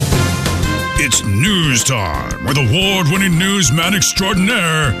It's news time with award-winning newsman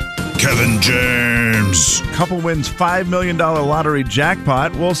extraordinaire, Kevin James. Couple wins $5 million lottery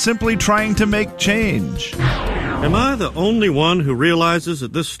jackpot while simply trying to make change. Am I the only one who realizes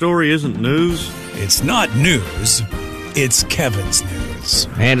that this story isn't news? It's not news. It's Kevin's news.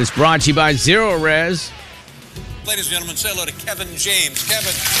 And it's brought to you by Zero Res. Ladies and gentlemen, say hello to Kevin James.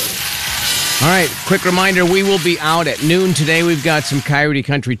 Kevin. All right, quick reminder, we will be out at noon today. We've got some Coyote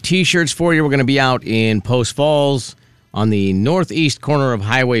Country t-shirts for you. We're going to be out in Post Falls on the northeast corner of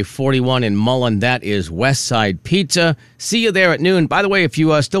Highway 41 in Mullen. That is West Side Pizza. See you there at noon. By the way, if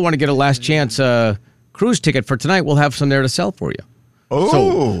you still want to get a last chance cruise ticket for tonight, we'll have some there to sell for you. Oh.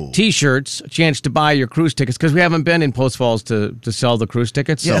 So, t-shirts, a chance to buy your cruise tickets, because we haven't been in Post Falls to sell the cruise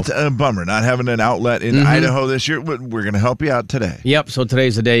tickets. Yeah, so. it's a bummer not having an outlet in Idaho this year. We're going to help you out today. Yep, so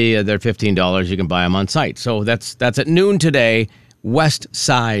today's the day. They're $15. You can buy them on site. So that's at noon today, West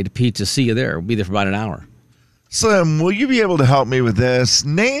Side Pizza. See you there. We'll be there for about an hour. Slim, will you be able to help me with this?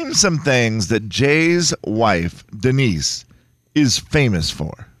 Name some things that Jay's wife, Denise, is famous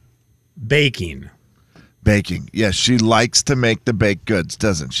for. Baking. Baking. Yes, she likes to make the baked goods,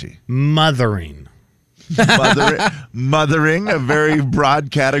 doesn't she? Mothering. Mothering, a very broad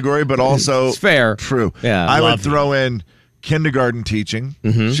category, but also it's fair. True. Yeah, I would loving. throw in kindergarten teaching.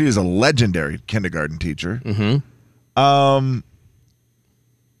 Mm-hmm. She is a legendary kindergarten teacher. Mm-hmm.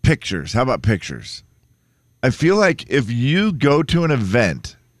 Pictures. How about pictures? I feel like if you go to an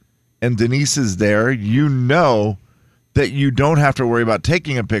event and Denise is there, you know that you don't have to worry about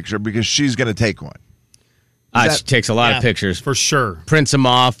taking a picture because she's going to take one. She takes a lot of pictures. For sure. Prints them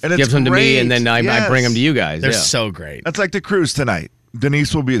off, And it's gives them to me, great. and then I bring them to you guys. They're yeah. so great. That's like the cruise tonight.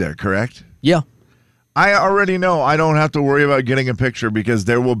 Denise will be there, correct? Yeah. I already know I don't have to worry about getting a picture because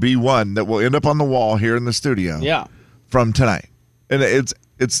there will be one that will end up on the wall here in the studio. Yeah. From tonight. And it's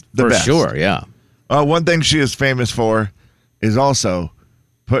the For best. sure, yeah. One thing she is famous for is also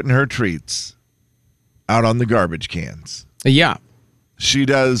putting her treats out on the garbage cans. Yeah. She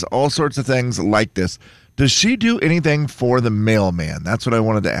does all sorts of things like this. Does she do anything for the mailman? That's what I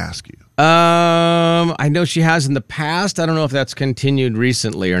wanted to ask you. I know she has in the past. I don't know if that's continued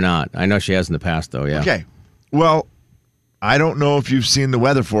recently or not. I know she has in the past, though, yeah. Okay. Well, I don't know if you've seen the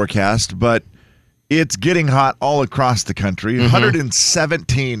weather forecast, but it's getting hot all across the country.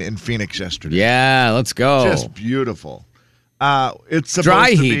 117 in Phoenix yesterday. Yeah, let's go. Just beautiful. It's supposed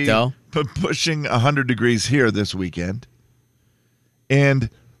Dry to heat, be though. Pushing 100 degrees here this weekend. And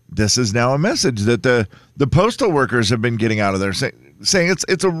this is now a message that the postal workers have been getting out of there, saying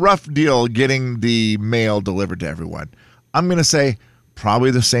it's a rough deal getting the mail delivered to everyone. I'm going to say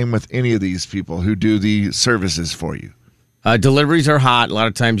probably the same with any of these people who do the services for you. Deliveries are hot. A lot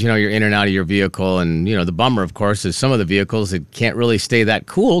of times, you're in and out of your vehicle. And, the bummer, of course, is some of the vehicles that can't really stay that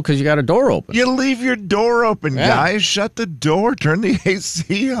cool because you got a door open. You leave your door open, Yeah. guys. Shut the door. Turn the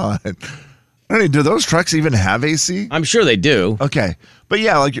AC on. I don't know, do those trucks even have AC? I'm sure they do. Okay. But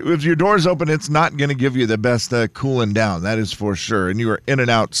yeah, like if your door's open, it's not going to give you the best cooling down. That is for sure. And you are in and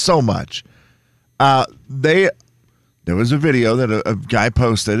out so much. There was a video that a guy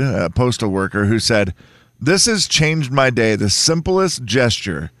posted, a postal worker, who said, "This has changed my day, the simplest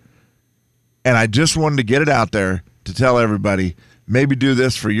gesture. And I just wanted to get it out there to tell everybody, maybe do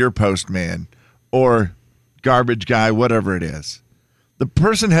this for your postman or garbage guy, whatever it is." The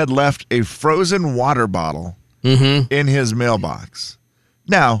person had left a frozen water bottle in his mailbox.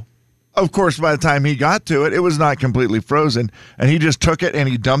 Now, of course, by the time he got to it, it was not completely frozen, and he just took it and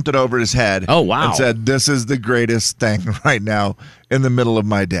he dumped it over his head. Oh, wow. And said, "This is the greatest thing right now in the middle of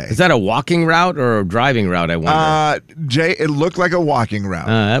my day." Is that a walking route or a driving route, I wonder? Jay, it looked like a walking route.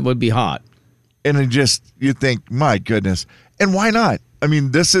 That would be hot. And you think, my goodness. And why not? I mean,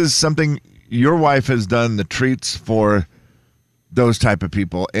 this is something your wife has done, the treats for those type of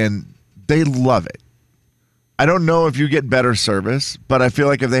people, and they love it. I don't know if you get better service, but I feel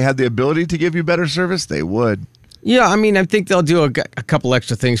like if they had the ability to give you better service, they would. Yeah, I mean, I think they'll do a couple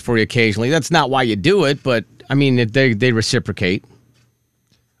extra things for you occasionally. That's not why you do it, but, I mean, they reciprocate.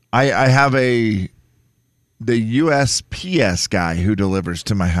 I have the USPS guy who delivers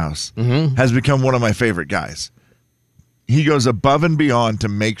to my house has become one of my favorite guys. He goes above and beyond to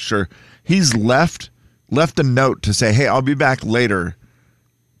make sure he's left a note to say, "Hey, I'll be back later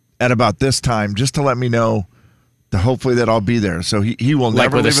at about this time," just to let me know hopefully that I'll be there. So he will Like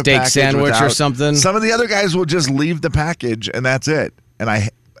never with a leave steak package sandwich or without- something? Some of the other guys will just leave the package and that's it. And I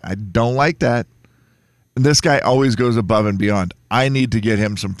don't like that. And this guy always goes above and beyond. I need to get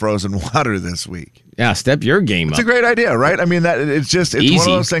him some frozen water this week. Yeah, step your game It's up. a great idea, right? I mean, it's Easy. one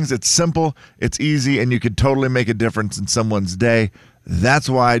of those things. It's simple, it's easy, and you could totally make a difference in someone's day. That's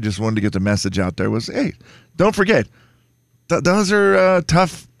why I just wanted to get the message out there was, hey, don't forget, those are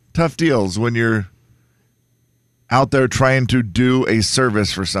tough deals when you're out there trying to do a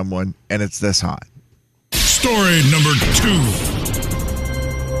service for someone and it's this hot. Story number 2.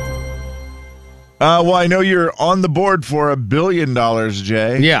 Well, I know you're on the board for $1 billion,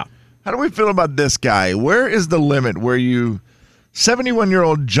 Jay. Yeah. How do we feel about this guy? Where is the limit where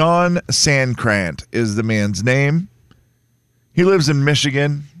 71-year-old John Sandkrant is the man's name. He lives in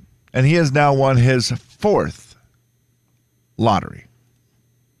Michigan, and he has now won his 4th lottery.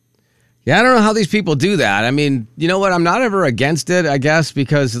 Yeah, I don't know how these people do that. I mean, you know what? I'm not ever against it, I guess,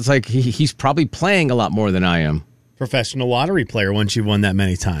 because it's like he's probably playing a lot more than I am. Professional lottery player once you've won that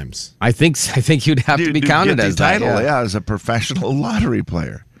many times. I think you'd have to be counted as that. Title, as a professional lottery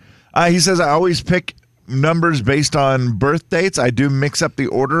player. He says, I always pick numbers based on birth dates. I do mix up the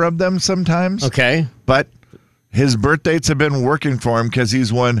order of them sometimes. Okay. But his birth dates have been working for him because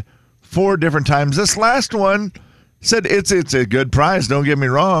he's won 4 different times. This last one said it's a good prize. Don't get me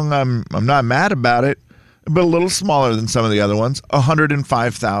wrong. I'm not mad about it, but a little smaller than some of the other ones.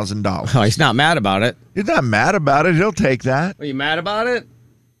 $105,000. Oh, he's not mad about it. He's not mad about it. He'll take that. Are you mad about it?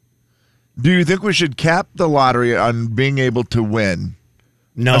 Do you think we should cap the lottery on being able to win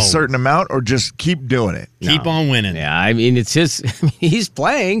No. a certain amount or just keep doing it? Keep on winning. Yeah, I mean, he's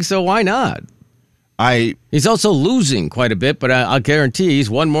playing, so why not? He's also losing quite a bit, but I'll guarantee he's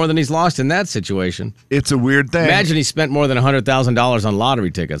won more than he's lost in that situation. It's a weird thing. Imagine he spent more than $100,000 on lottery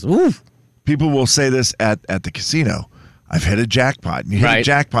tickets. Oof. People will say this at the casino. I've hit a jackpot. And you hit a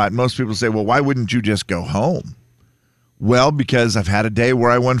jackpot, and most people say, well, why wouldn't you just go home? Well, because I've had a day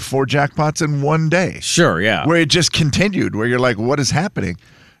where I won 4 jackpots in one day. Sure, yeah. Where it just continued, where you're like, what is happening?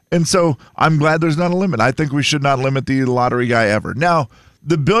 And so I'm glad there's not a limit. I think we should not limit the lottery guy ever. Now,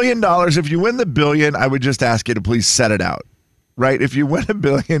 the $1 billion, if you win the $1 billion, I would just ask you to please set it out. Right? If you win $1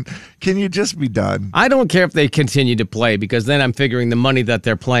 billion, can you just be done? I don't care if they continue to play because then I'm figuring the money that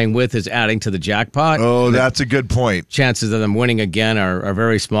they're playing with is adding to the jackpot. Oh, that's a good point. Chances of them winning again are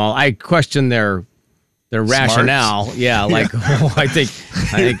very small. I question their rationale. Yeah, like I think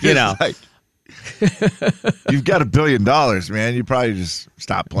you know. You've got $1 billion, man. You probably just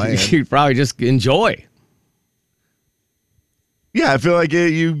stop playing. You probably just enjoy. Yeah, I feel like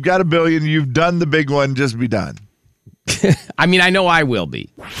you've got $1 billion. You've done the big one. Just be done. I mean, I know I will be.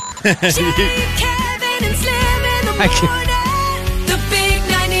 Jay, Kevin, and Slim in the morning. The big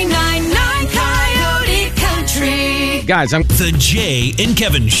 99.9 Coyote Country. Guys, The Jay and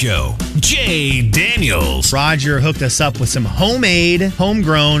Kevin Show. Jay Daniels. Roger hooked us up with some homemade,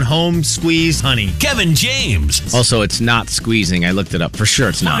 homegrown, home squeezed honey. Kevin James. also, it's not squeezing. I looked it up. For sure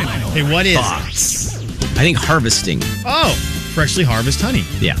it's not. Hey, what is it? I think harvesting. Oh, freshly harvested honey.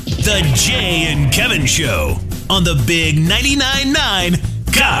 Yeah. The Jay and Kevin Show on the Big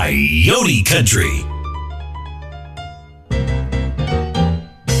 99.9 Coyote Country.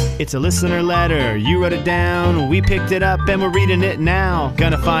 It's a listener letter. You wrote it down. We picked it up and we're reading it now.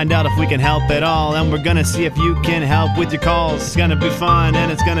 Gonna find out if we can help at all. And we're gonna see if you can help with your calls. It's gonna be fun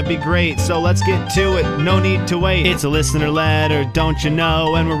and it's gonna be great. So let's get to it. No need to wait. It's a listener letter, don't you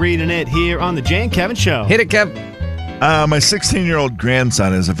know? And we're reading it here on the Jay and Kevin Show. Hit it, Kev. My 16-year-old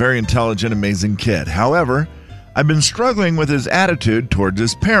grandson is a very intelligent, amazing kid. However, I've been struggling with his attitude towards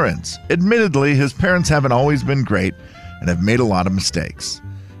his parents. Admittedly, his parents haven't always been great and have made a lot of mistakes.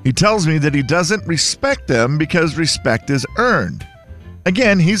 He tells me that he doesn't respect them because respect is earned.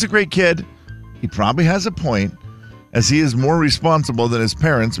 Again, he's a great kid. He probably has a point, as he is more responsible than his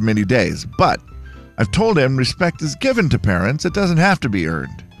parents many days. But I've told him respect is given to parents. It doesn't have to be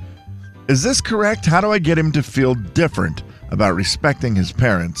earned. Is this correct? How do I get him to feel different about respecting his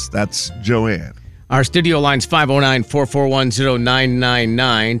parents? That's Joanne. Our studio line's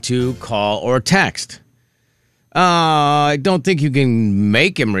 509-441-0999 to call or text. I don't think you can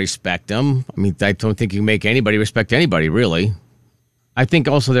make him respect them. I mean, I don't think you can make anybody respect anybody, really. I think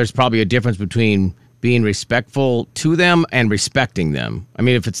also there's probably a difference between being respectful to them and respecting them. I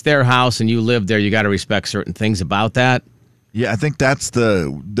mean, if it's their house and you live there, you got to respect certain things about that. Yeah, I think that's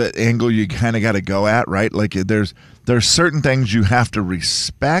the angle you kind of got to go at, right? Like there's certain things you have to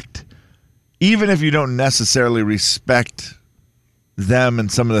respect, even if you don't necessarily respect them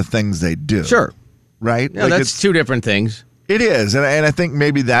and some of the things they do. Sure. Right? Yeah, that's two different things. It is, and I think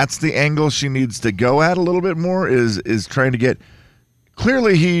maybe that's the angle she needs to go at a little bit more is trying to get,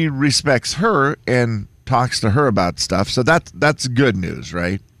 clearly he respects her and talks to her about stuff, so that's good news,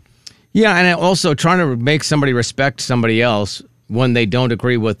 right? Yeah, and also trying to make somebody respect somebody else when they don't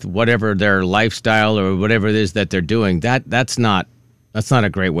agree with whatever their lifestyle or whatever it is that they're doing, that's not a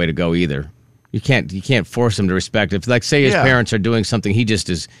great way to go either. You can't force him to respect. If, like, say his parents are doing something he just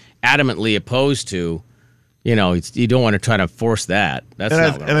is adamantly opposed to, you don't want to try to force that. That's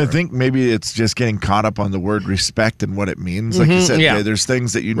I think maybe it's just getting caught up on the word respect and what it means. Like you said, Jay, there's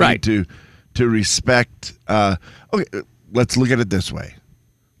things that you need to respect. Okay, let's look at it this way.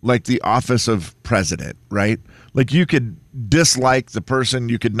 Like the office of president, right? Like you could dislike the person,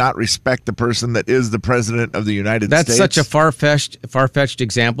 you could not respect the person that is the president of the United States. That's such a far-fetched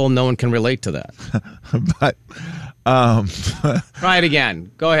example. No one can relate to that. But try it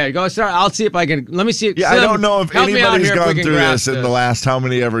again. Go ahead. Go start. I'll see if I can. Let me see. Yeah, I don't know if anybody's gone through this in the last how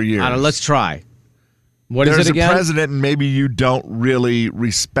many ever years. I don't know, let's try. What is There's it again? There's a president, and maybe you don't really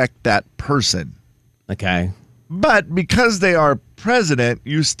respect that person. Okay. But because they are president,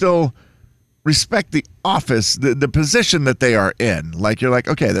 you still respect the office, the position that they are in. Like, you're like,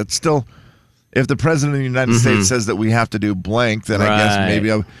 okay, that's still, if the president of the United States says that we have to do blank, then I guess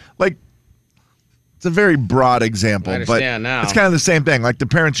maybe it's a very broad example, but now. It's kind of the same thing. Like the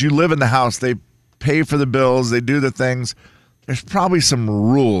parents, you live in the house, they pay for the bills, they do the things. There's probably some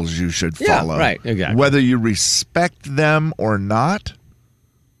rules you should follow. Yeah, right, exactly. Whether you respect them or not,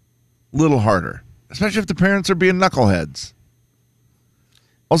 a little harder, especially if the parents are being knuckleheads.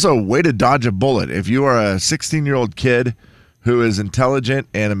 Also, way to dodge a bullet. If you are a 16-year-old kid who is intelligent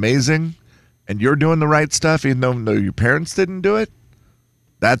and amazing and you're doing the right stuff, even though your parents didn't do it,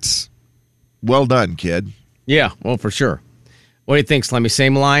 that's well done, kid. Yeah, well, for sure. What do you think, Slemmy?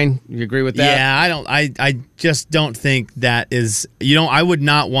 Same line? You agree with that? Yeah, I just don't think that is, I would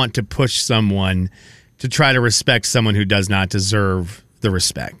not want to push someone to try to respect someone who does not deserve the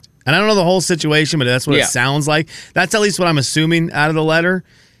respect. And I don't know the whole situation, but that's what it sounds like. That's at least what I'm assuming out of the letter,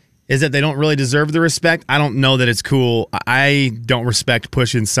 is that they don't really deserve the respect. I don't know that it's cool. I don't respect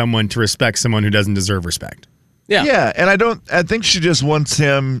pushing someone to respect someone who doesn't deserve respect. Yeah. Yeah, and I think she just wants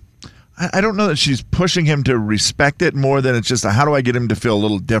him, I don't know that she's pushing him to respect it more than it's just how do I get him to feel a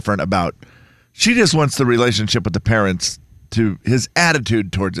little different about, she just wants the relationship with the parents, to his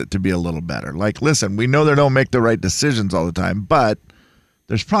attitude towards it to be a little better. Like, listen, we know they don't make the right decisions all the time, but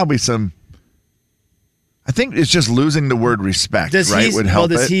there's probably some, I think it's just losing the word respect, right? Would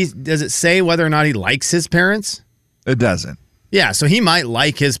help does it say whether or not he likes his parents? It doesn't. Yeah, so he might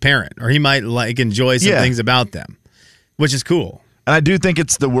like his parent, or he might enjoy some things about them, which is cool. And I do think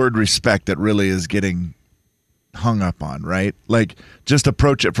it's the word respect that really is getting hung up on, right? Like, just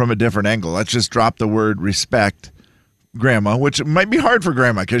approach it from a different angle. Let's just drop the word respect, Grandma, which might be hard for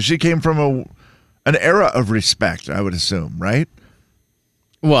Grandma because she came from an era of respect, I would assume, right?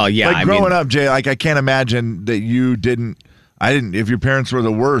 Well, yeah. Like growing up, Jay, like I can't imagine that you didn't. If your parents were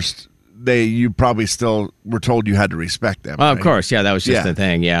the worst, you probably still were told you had to respect them. Of course, yeah, that was just the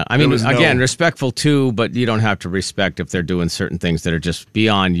thing. Yeah, I mean, again, respectful too, but you don't have to respect if they're doing certain things that are just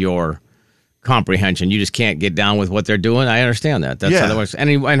beyond your comprehension. You just can't get down with what they're doing. I understand that. That's otherwise,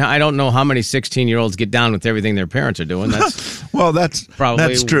 and I don't know how many 16-year-olds get down with everything their parents are doing. That's well, that's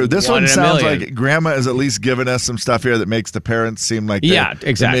true. This one sounds like Grandma is at least giving us some stuff here that makes the parents seem like there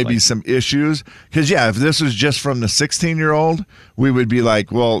may be some issues. Because if this was just from the 16-year-old, we would be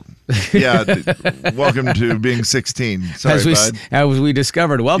like, well, welcome to being 16. Sorry, as we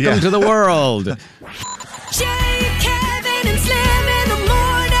discovered, welcome to the world. Jay, Kevin, and Slim in the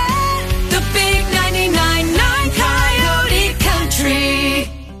morning. The big 99.9 Coyote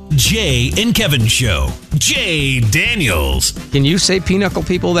Country. Jay and Kevin Show. Jay Daniels. Can you say pinochle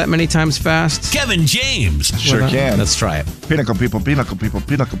people that many times fast? Kevin James. Sure can. Let's try it. Pinnacle people, pinnacle people,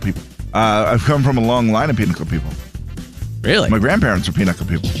 pinnacle people. I've come from a long line of pinnacle people. Really? My grandparents are pinnacle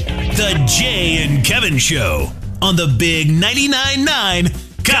people. The Jay and Kevin Show on the big 99.9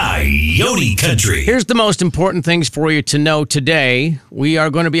 Coyote Country. Here's the most important things for you to know today. We are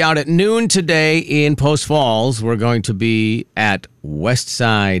going to be out at noon today in Post Falls. We're going to be at West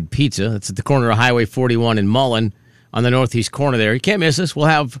Side Pizza. That's at the corner of Highway 41 and Mullen on the northeast corner there. You can't miss us. We'll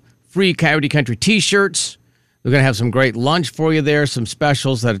have free Coyote Country t-shirts. We're going to have some great lunch for you there, some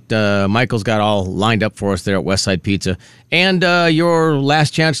specials that Michael's got all lined up for us there at Westside Pizza. And your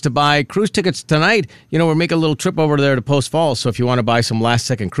last chance to buy cruise tickets tonight. We're making a little trip over there to Post Falls, so if you want to buy some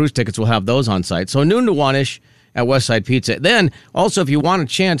last-second cruise tickets, we'll have those on site. So noon to 1-ish at Westside Pizza. Then, also, if you want a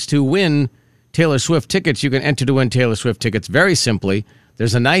chance to win Taylor Swift tickets, you can enter to win Taylor Swift tickets very simply.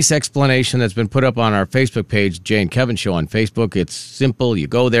 There's a nice explanation that's been put up on our Facebook page, Jay and Kevin Show on Facebook. It's simple. You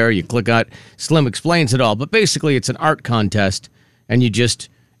go there, you click on it. Slim explains it all. But basically, it's an art contest, and you just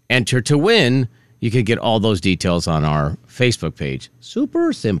enter to win. You can get all those details on our Facebook page.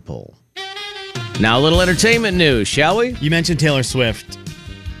 Super simple. Now, a little entertainment news, shall we? You mentioned Taylor Swift.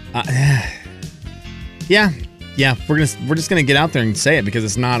 Yeah, Yeah, we're just gonna get out there and say it because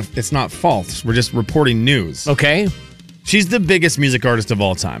it's not false. We're just reporting news. Okay. She's the biggest music artist of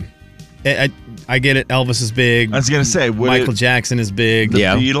all time. I get it. Elvis is big. I was going to say, Michael Jackson is big. The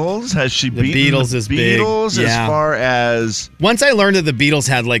Beatles? Has she beaten Beatles is big. Beatles as far as... Once I learned that the Beatles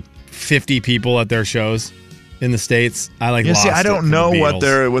had like 50 people at their shows in the States, I lost I don't it know for the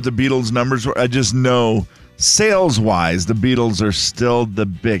what Beatles. the Beatles numbers were. I just know sales-wise, the Beatles are still the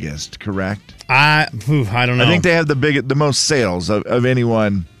biggest, correct? I don't know. I think they have the most sales of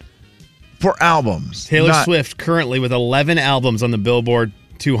anyone for albums. Taylor Swift currently with 11 albums on the Billboard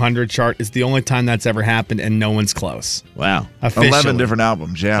 200 chart is the only time that's ever happened, and no one's close. Wow. Officially. 11 different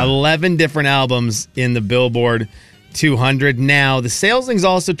albums, yeah. 11 different albums in the Billboard 200. Now, the sales thing's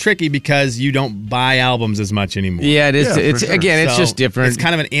also tricky because you don't buy albums as much anymore. Yeah, it is. Yeah, It's for sure. again, it's So, just different. It's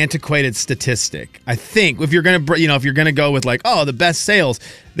kind of an antiquated statistic. I think if you're gonna go with like, the best sales,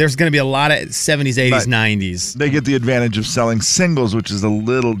 there's gonna be a lot of 70s, 80s, But 90s. They get the advantage of selling singles, which is a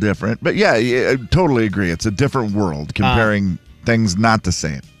little different. But yeah, I totally agree. It's a different world comparing things not the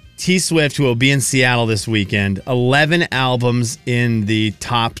same. T Swift, who will be in Seattle this weekend, 11 albums in the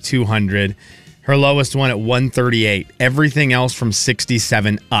top 200. Her lowest one at 138. Everything else from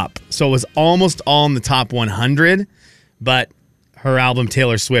 67 up. So it was almost all in the top 100, but her album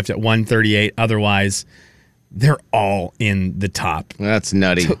Taylor Swift at 138. Otherwise, they're all in the top. That's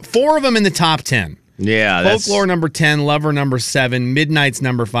nutty. 4 of them in the top 10. Yeah, that's Folklore number 10, Lover number 7, Midnight's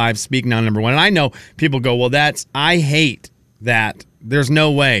number 5, Speak Now number 1. And I know people go, well, I hate that. There's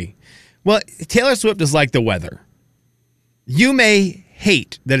no way. Well, Taylor Swift is like the weather. You may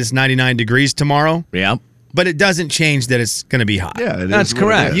hate that it's 99 degrees tomorrow, yeah. but it doesn't change that it's going to be hot. Yeah, That's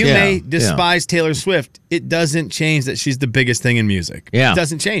correct. You Yeah, may yeah. despise Taylor Swift. It doesn't change that she's the biggest thing in music. Yeah. It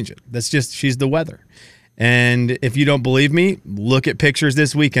doesn't change it. That's just, she's the weather. And if you don't believe me, look at pictures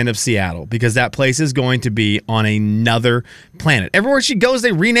this weekend of Seattle because that place is going to be on another planet. Everywhere she goes,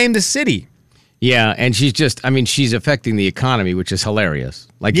 they rename the city. Yeah, and she's affecting the economy, which is hilarious.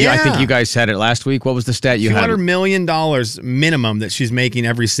 Like, I think you guys said it last week. What was the stat you had? $200 million minimum that she's making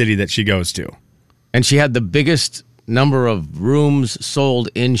every city that she goes to. And she had the biggest number of rooms sold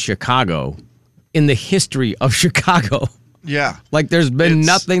in Chicago in the history of Chicago. Yeah. Like, there's been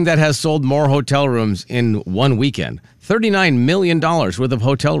nothing that has sold more hotel rooms in one weekend. $39 million worth of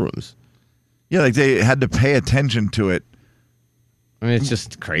hotel rooms. Yeah, like they had to pay attention to it. I mean, it's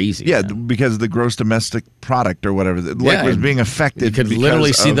just crazy. Yeah, man. because of the gross domestic product or whatever. Like was being affected. You could because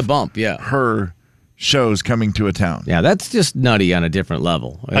literally see of the bump, yeah. her shows coming to a town. Yeah, that's just nutty on a different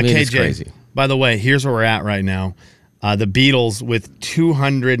level. I mean, it's crazy. By the way, here's where we're at right now. The Beatles with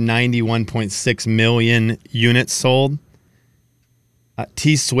 291.6 million units sold.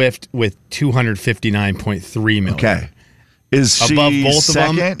 T Swift with 259.3 million. Okay. Is she above both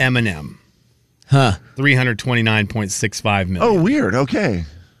second? of them? Eminem. Huh. 329.65 million. Oh, weird. Okay.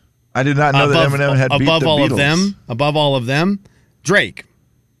 I did not know that Eminem had beat above the all Beatles. Above all of them, Drake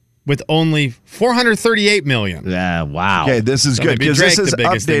with only 438 million. Yeah, wow. Okay, this is So good maybe because Drake, this is the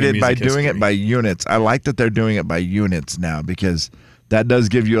biggest thing in updated by music doing history. it by units. I like that they're doing it by units now because that does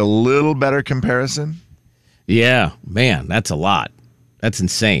give you a little better comparison. Yeah, man, that's a lot. That's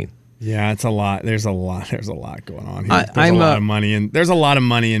insane. Yeah, it's a lot. There's a lot going on here. There's I'm a lot of money in. There's a lot of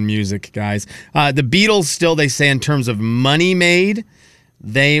money in music, guys. The Beatles still, they say in terms of money made,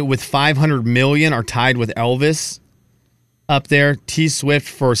 they with 500 million are tied with Elvis up there. T Swift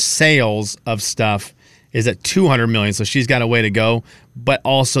for sales of stuff is at 200 million, so she's got a way to go. But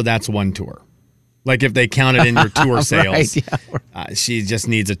also, that's one tour. Like if they counted in your tour sales, Right, she just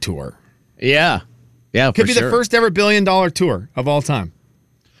needs a tour. Yeah. Yeah, Could for be sure. the first ever $1 billion tour of all time.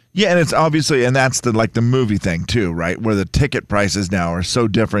 Yeah, and it's obviously, and that's the movie thing too, right? Where the ticket prices now are so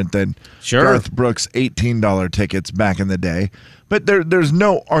different than Sure. Garth Brooks' $18 tickets back in the day. But there's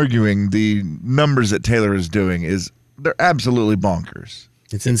no arguing the numbers that Taylor is doing they're absolutely bonkers.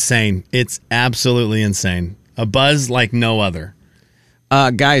 It's insane. It's absolutely insane. A buzz like no other.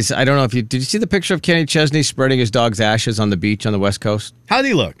 Guys, I don't know if did you see the picture of Kenny Chesney spreading his dog's ashes on the beach on the West Coast? How'd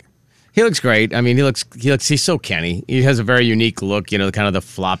he look? He looks great. I mean, he's so Kenny. He has a very unique look, kind of the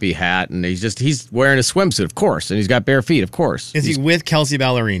floppy hat, and he's wearing a swimsuit, of course, and he's got bare feet, of course. Is he with Kelsey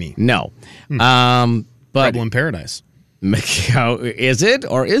Ballerini? No. But Trouble in Paradise. is it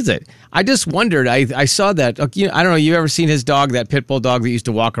or is it? I just wondered. I saw that. I don't know. You ever seen his dog, that pit bull dog that used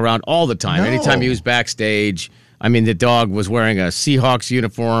to walk around all the time? No. Anytime he was backstage. I mean, the dog was wearing a Seahawks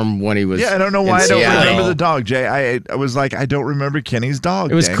uniform when he was. Yeah, I don't know in why I don't Seattle. remember the dog, Jay. I was like, I don't remember Kenny's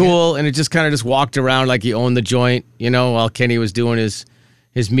dog. It was dang cool, and it just kind of just walked around like he owned the joint, while Kenny was doing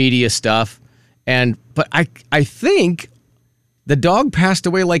his media stuff. But I think the dog passed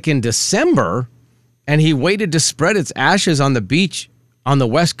away like in December, and he waited to spread its ashes on the beach on the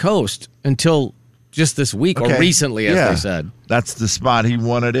West Coast until just this week or recently, as they said. That's the spot he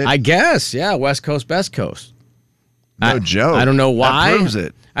wanted it. I guess, yeah, West Coast, Best Coast. No joke. I don't know why. That proves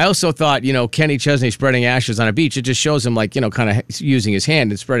it. I also thought, Kenny Chesney spreading ashes on a beach, it just shows him, like, kind of using his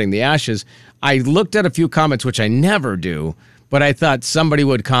hand and spreading the ashes. I looked at a few comments, which I never do, but I thought somebody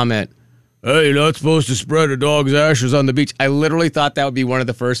would comment, hey, you're not supposed to spread a dog's ashes on the beach. I literally thought that would be one of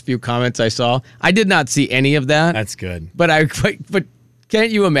the first few comments I saw. I did not see any of that. That's good. But can't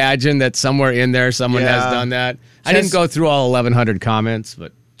you imagine that somewhere in there someone has done that? I didn't go through all 1,100 comments,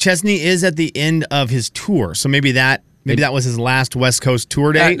 but Chesney is at the end of his tour, so maybe that was his last West Coast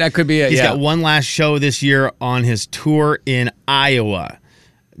tour date. That could be it. He's got one last show this year on his tour in Iowa.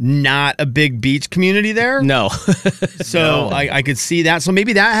 Not a big beach community there. No. So I could see that. So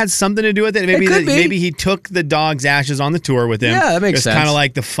maybe that had something to do with it. Maybe he took the dog's ashes on the tour with him. Yeah, that makes sense. It's kind of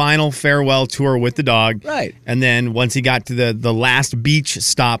like the final farewell tour with the dog. Right. And then once he got to the last beach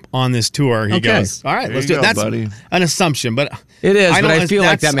stop on this tour, he goes, all right, let's do it. That's buddy. An assumption, but it is, but I feel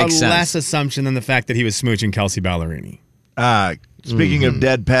like that makes sense. That's a less assumption than the fact that he was smooching Kelsey Ballerini. Speaking of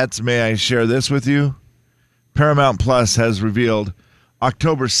dead pets, may I share this with you? Paramount Plus has revealed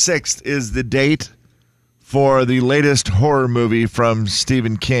October 6th is the date for the latest horror movie from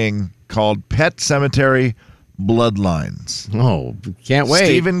Stephen King called Pet Sematary Bloodlines. Oh, can't wait.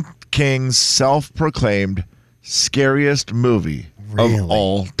 Stephen King's self-proclaimed scariest movie of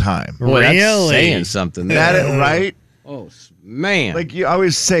all time. Boy, that's saying something. That right? Oh, man. Like you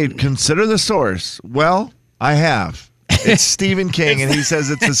always say, consider the source. Well, I have. It's Stephen King, and he says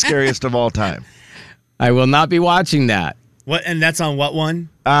it's the scariest of all time. I will not be watching that. What? And that's on what one?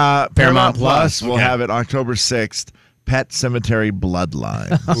 Paramount Plus will have it October 6th. Pet Cemetery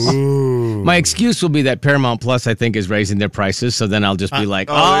Bloodlines. My excuse will be that Paramount Plus, I think, is raising their prices. So then I'll just be like,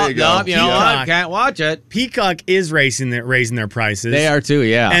 there you go. no, you know what? Can't watch it. Peacock is raising their prices. They are too,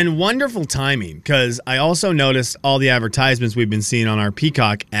 yeah. And wonderful timing, because I also noticed all the advertisements we've been seeing on our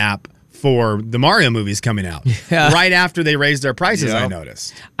Peacock app for the Mario movies coming out. Yeah. Right after they raised their prices, I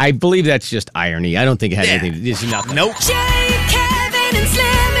noticed. I believe that's just irony. I don't think it had anything to do with nothing. Nope. Jay, Kevin, and Slim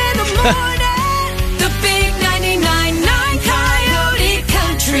in the morning. The big 99.9 Coyote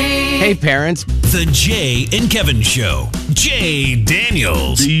Country. Hey, parents. The Jay and Kevin Show. Jay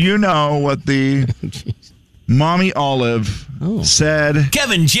Daniels. Do you know what the Mommy Olive said?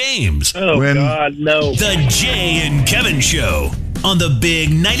 Kevin James. Oh, God, no. The Jay and Kevin Show on the big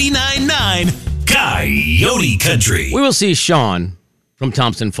 99.9 Coyote Country. We will see Sean from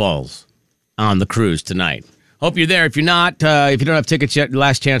Thompson Falls on the cruise tonight. Hope you're there. If you're not, if you don't have tickets yet,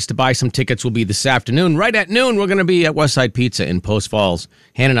 last chance to buy some tickets will be this afternoon. Right at noon, we're going to be at Westside Pizza in Post Falls,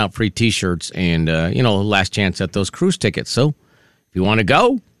 handing out free T-shirts and, last chance at those cruise tickets. So if you want to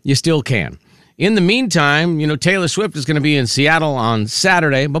go, you still can. In the meantime, Taylor Swift is going to be in Seattle on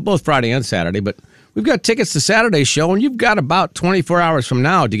Saturday, but both Friday and Saturday. But we've got tickets to Saturday's show, and you've got about 24 hours from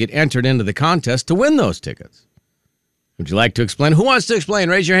now to get entered into the contest to win those tickets. Would you like to explain? Who wants to explain?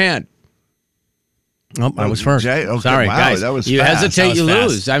 Raise your hand. Oh, I was first. Jay? Okay, sorry, wow, guys. that was you fast. hesitate, you fast.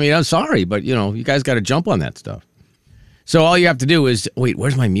 lose. I mean, I'm sorry, but, you guys got to jump on that stuff. So all you have to do is, wait,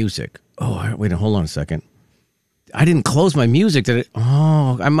 where's my music? Oh, wait, hold on a second. I didn't close my music. Did it?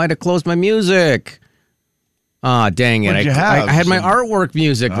 Oh, I might have closed my music. Ah, dang it. What'd you have? I had my artwork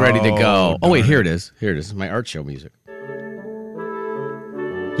music ready to go. Oh, wait, darn here it is. Here it is. My art show music.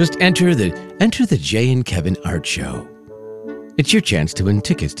 Just enter the Jay and Kevin Art Show. It's your chance to win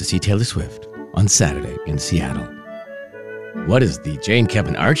tickets to see Taylor Swift on Saturday in Seattle. What is the Jay and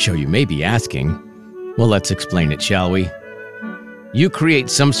Kevin Art Show, you may be asking? Well, let's explain it, shall we? You create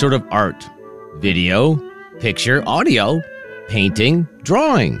some sort of art. Video, picture, audio, painting,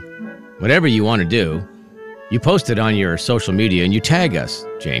 drawing. Whatever you want to do. You post it on your social media and you tag us,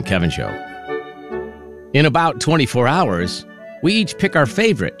 Jay and Kevin Show. In about 24 hours, we each pick our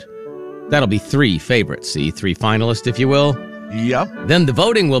favorite. That'll be 3 favorites, see, 3 finalists, if you will. Yep. Then the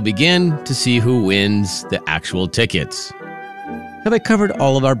voting will begin to see who wins the actual tickets. Have I covered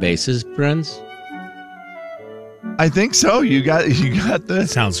all of our bases, friends? I think so. You got the.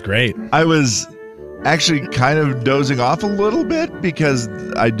 Sounds great. I was actually kind of dozing off a little bit because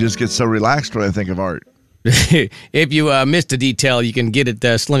I just get so relaxed when I think of art. If you missed a detail, you can get it.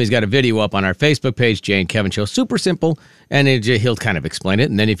 Slimmy's got a video up on our Facebook page, Jay and Kevin Show. Super simple, and he'll kind of explain it.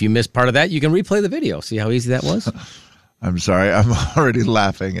 And then if you missed part of that, you can replay the video. See how easy that was? I'm sorry. I'm already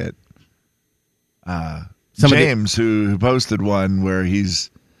laughing at James, who posted one where he's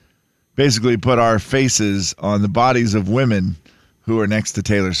basically put our faces on the bodies of women who are next to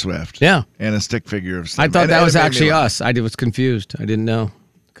Taylor Swift. Yeah. And a stick figure of Slim. I thought And that was it made me actually laugh. us. I was confused. I didn't know.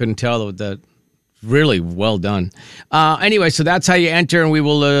 Couldn't tell with that Really well done. Anyway, so that's how you enter, and we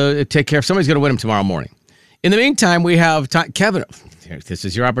will take care of somebody's going to win them tomorrow morning. In the meantime, we have Kevin. This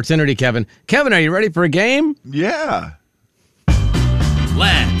is your opportunity, Kevin. Kevin, are you ready for a game? Yeah.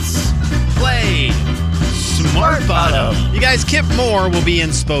 Let's play Smart Bottom. You guys, Kip Moore will be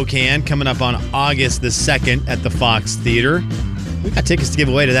in Spokane coming up on August the 2nd at the Fox Theater. We got tickets to give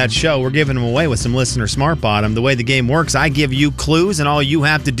away to that show. We're giving them away with some listener Smart Bottom. The way the game works, I give you clues, and all you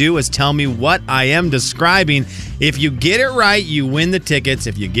have to do is tell me what I am describing. If you get it right, you win the tickets.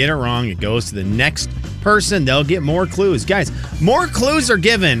 If you get it wrong, it goes to the next person. They'll get more clues. Guys, more clues are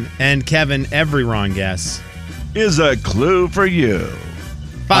given. And Kevin, every wrong guess is a clue for you.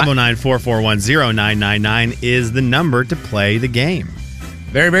 509-441-0999 is the number to play the game.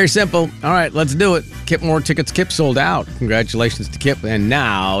 Very, very simple. All right, let's do it. Kip Moore tickets. Kip sold out. Congratulations to Kip. And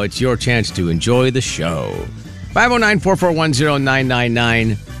now it's your chance to enjoy the show.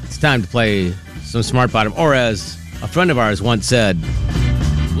 509-441-0999. It's time to play some Smart Bottom. Or as a friend of ours once said,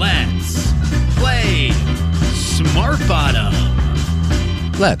 Let's play Smart Bottom.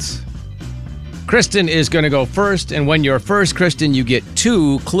 let's. Kristen is going to go first. And when you're first, Kristen, you get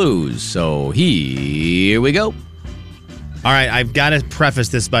 2 clues. So here we go. All right, I've got to preface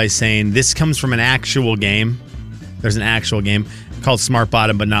this by saying this comes from an actual game. There's an actual game called Smart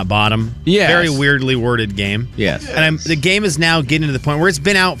Bottom, but not Bottom. Yes. Very weirdly worded game. Yes. And the game is now getting to the point where it's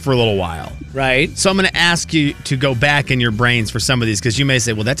been out for a little while. Right. So I'm going to ask you to go back in your brains for some of these because you may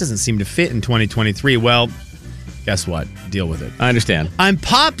say, well, that doesn't seem to fit in 2023. Well, guess what? Deal with it. I understand. I'm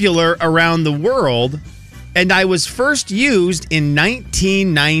popular around the world, and I was first used in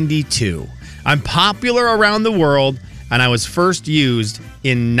 1992. I'm popular around the world, and I was first used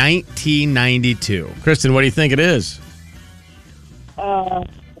in 1992. Kristen, what do you think it is?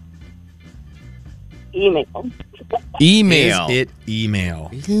 Email. Email. Is it email?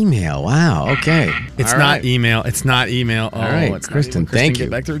 Email. Wow. Okay. It's All not right. email. It's not email. Oh, All right, it's not Kristen, email. thank get you.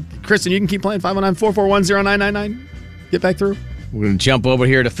 Back through. Kristen, you can keep playing. 509-441-0999. Get back through. We're going to jump over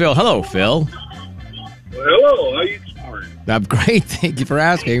here to Phil. Hello, Phil. Hello, how you doing? I'm great. Thank you for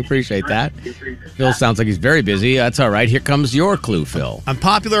asking. Appreciate that. Phil sounds like he's very busy. That's all right. Here comes your clue, Phil. I'm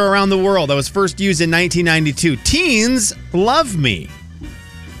popular around the world. I was first used in 1992. Teens love me.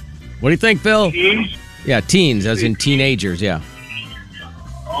 What do you think, Phil? Teens? Yeah, teens, as in teenagers, yeah.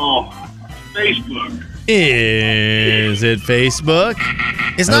 Oh, Facebook. Is it Facebook?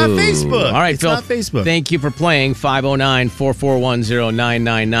 It's not Oh. Facebook. All right, it's Phil. not Facebook. Thank you for playing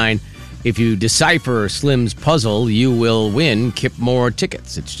 509-441-0999. If you decipher Slim's puzzle, you will win Kip Moore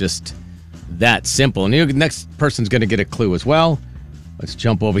tickets. It's just that simple. And the next person's going to get a clue as well. Let's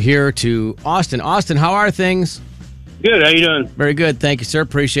jump over here to Austin. Austin, how are things? Good, how you doing? Very good. Thank you, sir.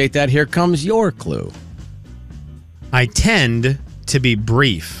 Appreciate that. Here comes your clue. I tend to be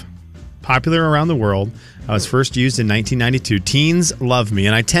brief. Popular around the world. I was first used in 1992. Teens love me,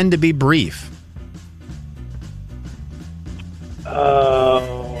 and I tend to be brief.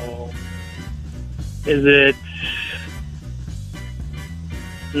 Is it?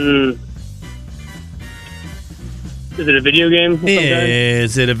 Is it a video game? Of some kind?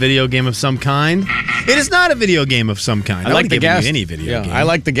 Is it a video game of some kind? It is not a video game of some kind. I like the guess. Any video game. I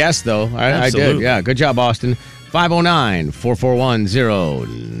like the guess, though. I did. Absolutely. Yeah, good job, Austin.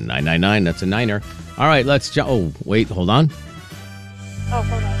 509-441-0999. That's a niner. All right, let's jump. Oh, wait, hold on. Oh,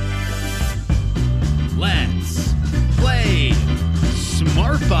 hold on. Let's play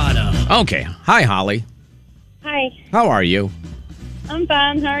Smart Bottom. Okay. Hi, Holly. Hi, How are you? I'm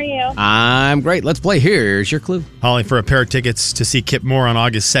fine. How are you? I'm great. Let's play. Here's your clue. Holly, for a pair of tickets to see Kip Moore on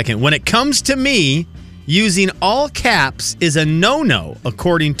August 2nd. When it comes to me, using all caps is a no-no,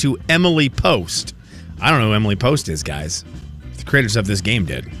 according to Emily Post. I don't know who Emily Post is, guys. The creators of this game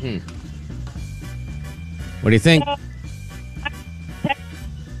did. What do you think?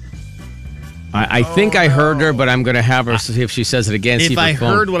 I think I heard her, but I'm going to have her see if she says it again. See If I her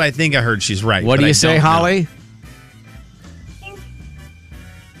phone- heard what I think I heard, she's right. What but do I you say, don't know. Holly?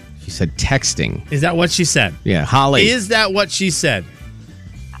 She said texting. Is that what she said? Yeah, Holly. Is that what she said?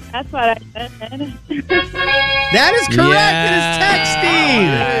 That's what I said. That is correct. It is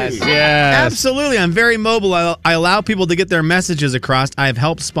texting. Yes. Absolutely. I'm very mobile. I allow people to get their messages across. I have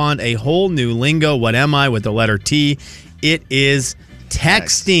helped spawn a whole new lingo. What am I with the letter T? It is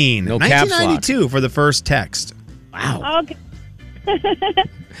texting. No caps lock. 1992 for the first text. Wow. Okay.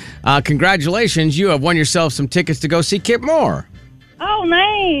 Congratulations. You have won yourself some tickets to go see Kip Moore. Oh,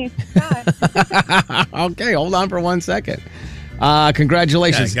 nice. Okay, hold on for 1 second. Yeah,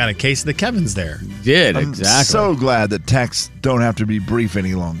 Congratulations. got a case of the Kevins there. Did, I'm exactly. so glad that texts don't have to be brief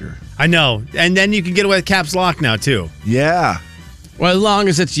any longer. I know. And then you can get away with caps lock now, too. Yeah. Well, as long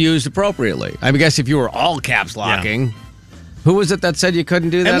as it's used appropriately. I guess if you were all caps locking, who was it that said you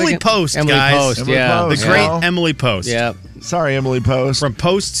couldn't do that? Emily again? Post, Emily guys. Post, Emily yeah. Post. The great Yeah. Emily Post. Yeah. Sorry, Emily Post. From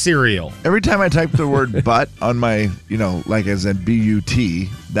Post Cereal. Every time I type the word butt on my, like as in B-U-T,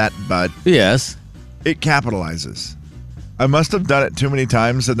 that butt, Yes. it capitalizes. I must have done it too many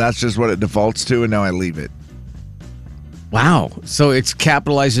times, and that's just what it defaults to, and now I leave it. Wow. So it's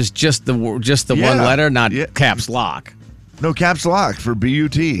capitalizes just the one Yeah. letter, not Yeah. caps lock. No, caps lock for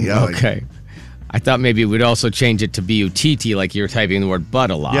B-U-T. Yeah, like- Okay. I thought maybe we'd also change it to B-U-T-T like you're typing the word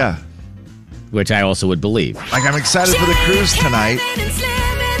butt a lot. yeah. Which I also would believe. Like I'm excited for the cruise tonight. Kevin and Slim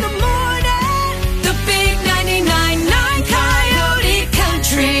in the morning. The big 99.9 Coyote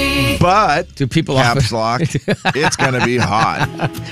Country. But Do people caps often- lock, it's going to be hot.